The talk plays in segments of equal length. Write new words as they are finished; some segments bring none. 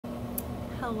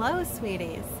Hello,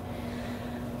 sweeties.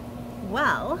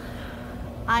 Well,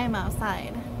 I am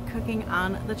outside cooking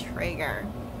on the Traeger,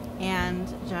 and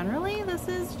generally this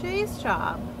is Jay's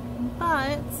job,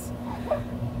 but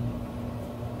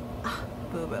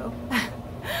boo-boo.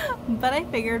 But I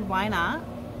figured, why not?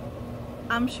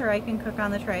 I'm sure I can cook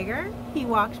on the Traeger. He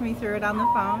walked me through it on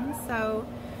the phone, so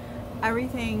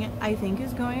everything I think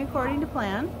is going according to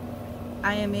plan.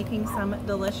 I am making some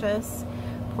delicious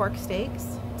pork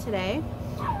steaks today,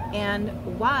 and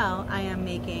while I am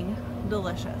making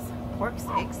delicious pork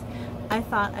steaks, I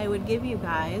thought I would give you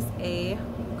guys a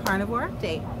carnivore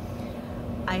update.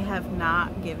 I have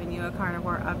not given you a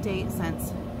carnivore update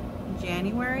since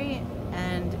January,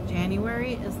 and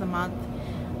January is the month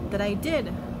that I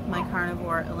did my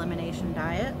carnivore elimination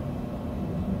diet.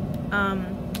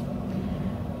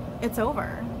 It's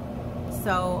over,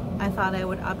 so I thought I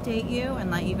would update you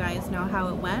and let you guys know how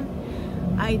it went.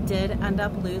 I did end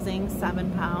up losing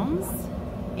 7 pounds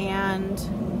and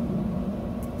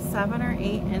 7 or 8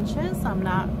 inches, I'm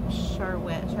not sure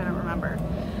which, I don't remember,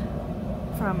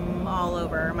 from all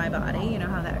over my body. You know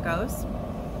how that goes.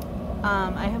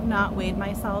 I have not weighed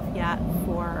myself yet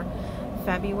for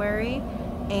February,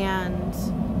 and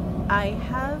I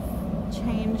have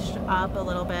changed up a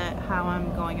little bit how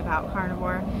I'm going about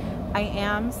carnivore. I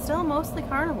am still mostly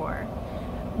carnivore.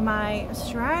 My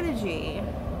strategy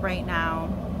right now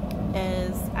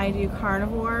is I do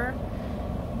carnivore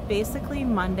basically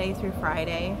Monday through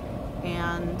Friday,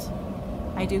 and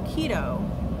I do keto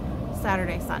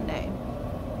Saturday, Sunday.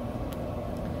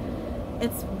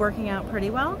 It's working out pretty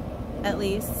well, at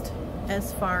least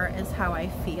as far as how I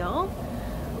feel.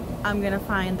 I'm gonna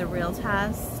find the real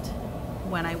test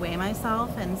when I weigh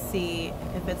myself and see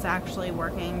if it's actually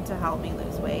working to help me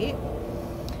lose weight.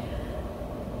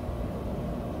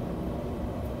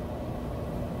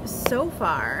 So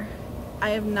far,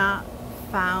 I have not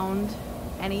found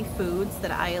any foods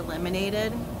that I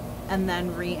eliminated and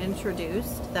then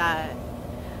reintroduced that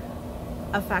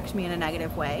affect me in a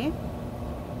negative way.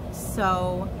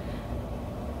 So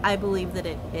I believe that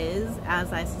it is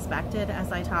as I suspected,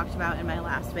 as I talked about in my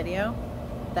last video,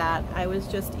 that I was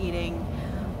just eating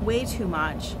way too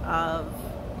much of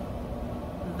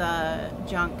the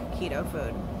junk keto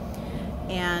food.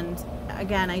 And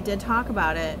again, I did talk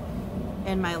about it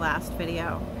in my last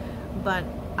video, but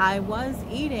I was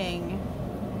eating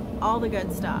all the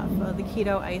good stuff, the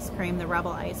keto ice cream, the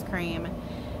Rebel ice cream,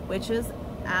 which is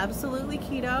absolutely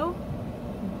keto,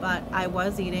 but I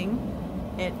was eating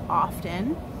it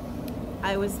often.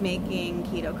 I was making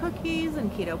keto cookies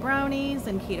and keto brownies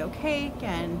and keto cake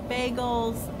and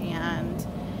bagels and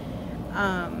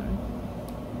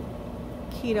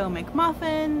keto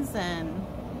McMuffins, and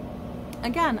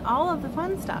again, all of the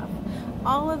fun stuff,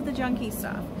 all of the junky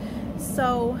stuff.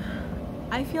 So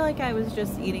I feel like I was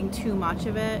just eating too much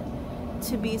of it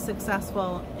to be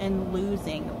successful in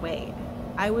losing weight.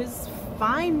 I was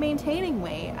fine maintaining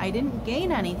weight. I didn't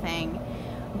gain anything,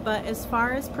 but as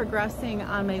far as progressing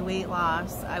on my weight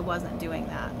loss, I wasn't doing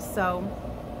that. So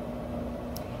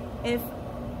if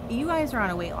you guys are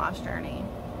on a weight loss journey,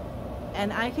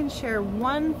 and I can share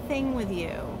one thing with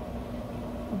you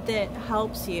that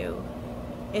helps you,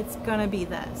 it's gonna be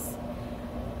this.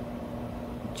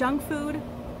 Junk food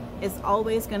is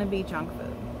always gonna be junk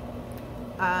food.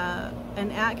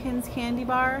 An Atkins candy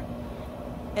bar,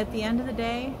 at the end of the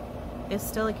day, is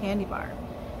still a candy bar.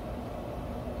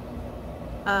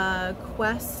 A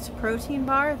Quest protein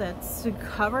bar that's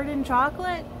covered in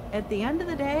chocolate, at the end of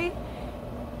the day,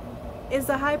 is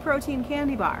a high protein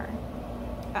candy bar.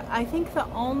 I think the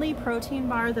only protein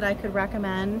bar that I could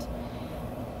recommend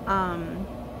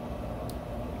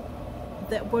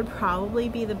that would probably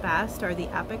be the best are the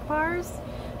Epic bars,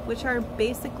 which are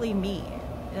basically meat.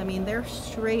 I mean, they're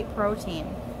straight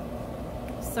protein.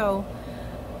 So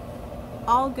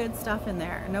all good stuff in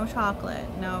there, no chocolate,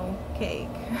 no cake,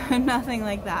 nothing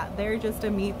like that. They're just a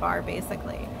meat bar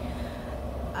basically.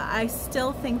 I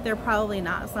still think they're probably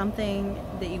not something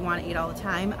that you want to eat all the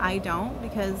time. I don't,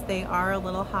 because they are a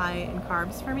little high in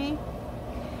carbs for me.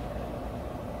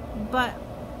 But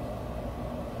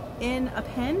in a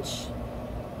pinch,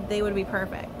 they would be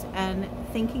perfect. And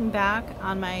thinking back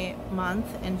on my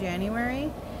month in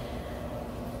January,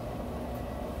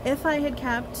 if I had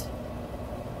kept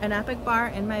an Epic bar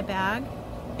in my bag,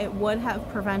 it would have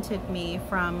prevented me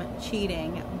from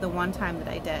cheating the one time that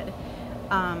I did.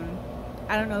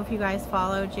 I don't know if you guys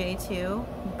follow Jay too,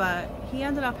 but he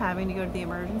ended up having to go to the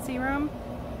emergency room,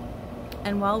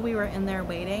 and while we were in there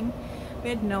waiting, we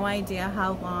had no idea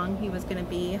how long he was going to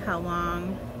be, how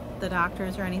long the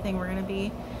doctors or anything were going to be,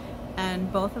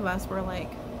 and both of us were like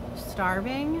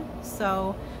starving.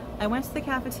 So I went to the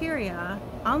cafeteria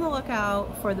on the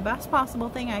lookout for the best possible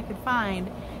thing I could find,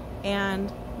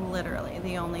 and literally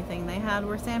the only thing they had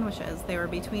were sandwiches. They were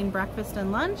between breakfast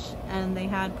and lunch, and they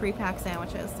had pre-packed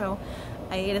sandwiches. So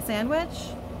I ate a sandwich.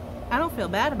 I don't feel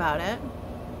bad about it,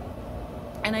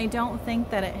 and I don't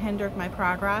think that it hindered my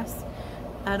progress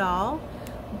at all.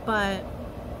 But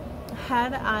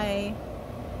had I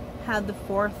had the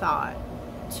forethought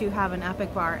to have an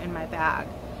Epic bar in my bag,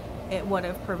 it would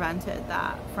have prevented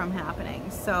that from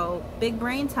happening. So big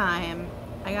brain time,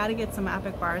 I gotta get some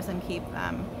Epic bars and keep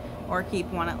them, or keep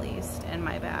one at least in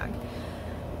my bag.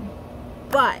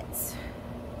 But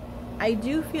I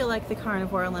do feel like the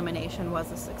Carnivore Elimination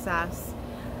was a success.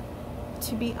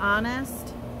 To be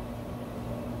honest,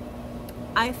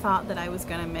 I thought that I was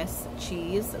gonna miss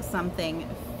cheese, something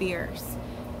fierce,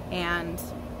 and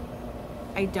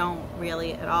I don't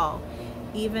really at all.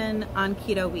 Even on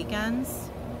keto weekends,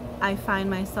 I find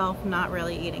myself not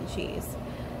really eating cheese.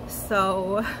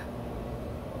 So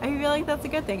I feel like that's a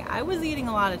good thing. I was eating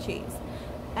a lot of cheese,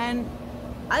 and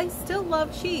I still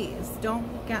love cheese,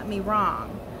 don't get me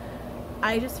wrong.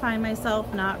 I just find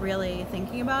myself not really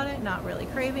thinking about it, not really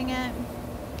craving it.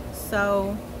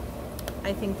 So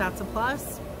I think that's a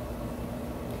plus.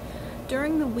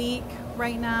 During the week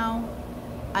right now,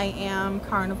 I am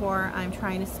carnivore. I'm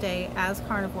trying to stay as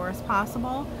carnivore as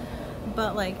possible.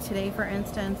 But like today, for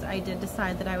instance, I did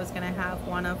decide that I was gonna have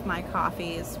one of my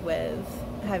coffees with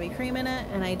heavy cream in it,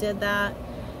 and I did that.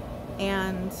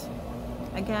 And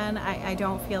again, I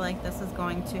don't feel like this is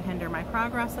going to hinder my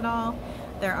progress at all.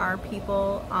 There are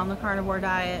people on the carnivore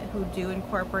diet who do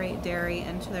incorporate dairy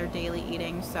into their daily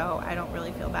eating, so I don't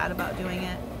really feel bad about doing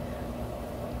it.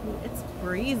 It's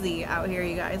breezy out here,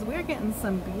 you guys. We're getting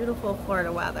some beautiful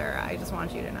Florida weather, I just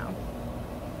want you to know.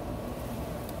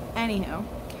 Anywho,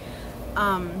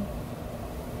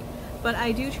 but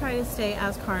I do try to stay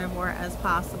as carnivore as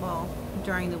possible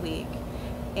during the week.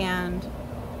 And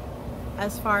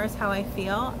as far as how I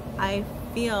feel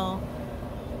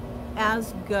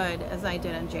as good as I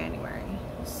did in January.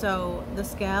 So the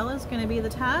scale is going to be the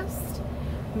test.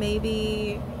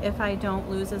 Maybe if I don't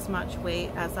lose as much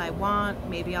weight as I want,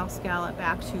 maybe I'll scale it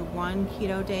back to 1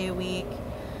 keto day a week.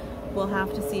 We'll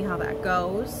have to see how that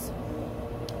goes.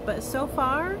 But so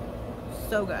far,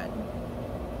 so good.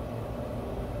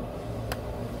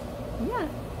 Yeah.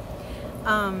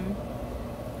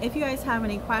 If you guys have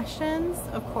any questions,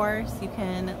 of course, you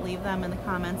can leave them in the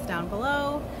comments down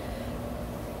below.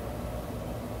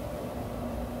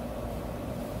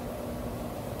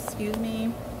 Excuse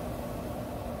me.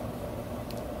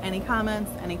 Any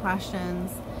comments, any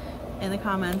questions in the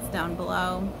comments down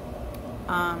below.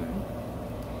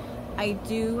 I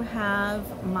do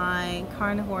have my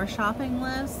carnivore shopping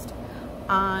list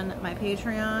on my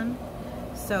Patreon,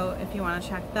 so if you want to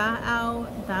check that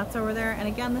out, that's over there. And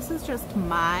again, this is just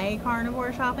my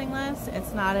carnivore shopping list.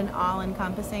 It's not an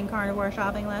all-encompassing carnivore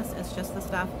shopping list. It's just the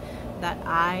stuff that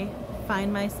I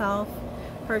find myself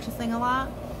purchasing a lot.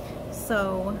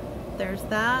 So there's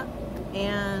that.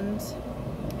 And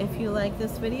if you like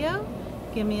this video,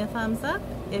 give me a thumbs up.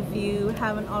 If you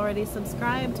haven't already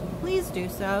subscribed, please do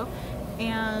so.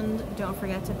 And don't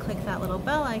forget to click that little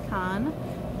bell icon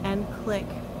and click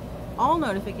all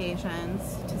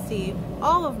notifications to see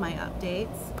all of my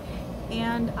updates.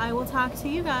 And I will talk to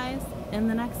you guys in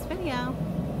the next video.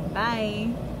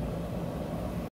 Bye.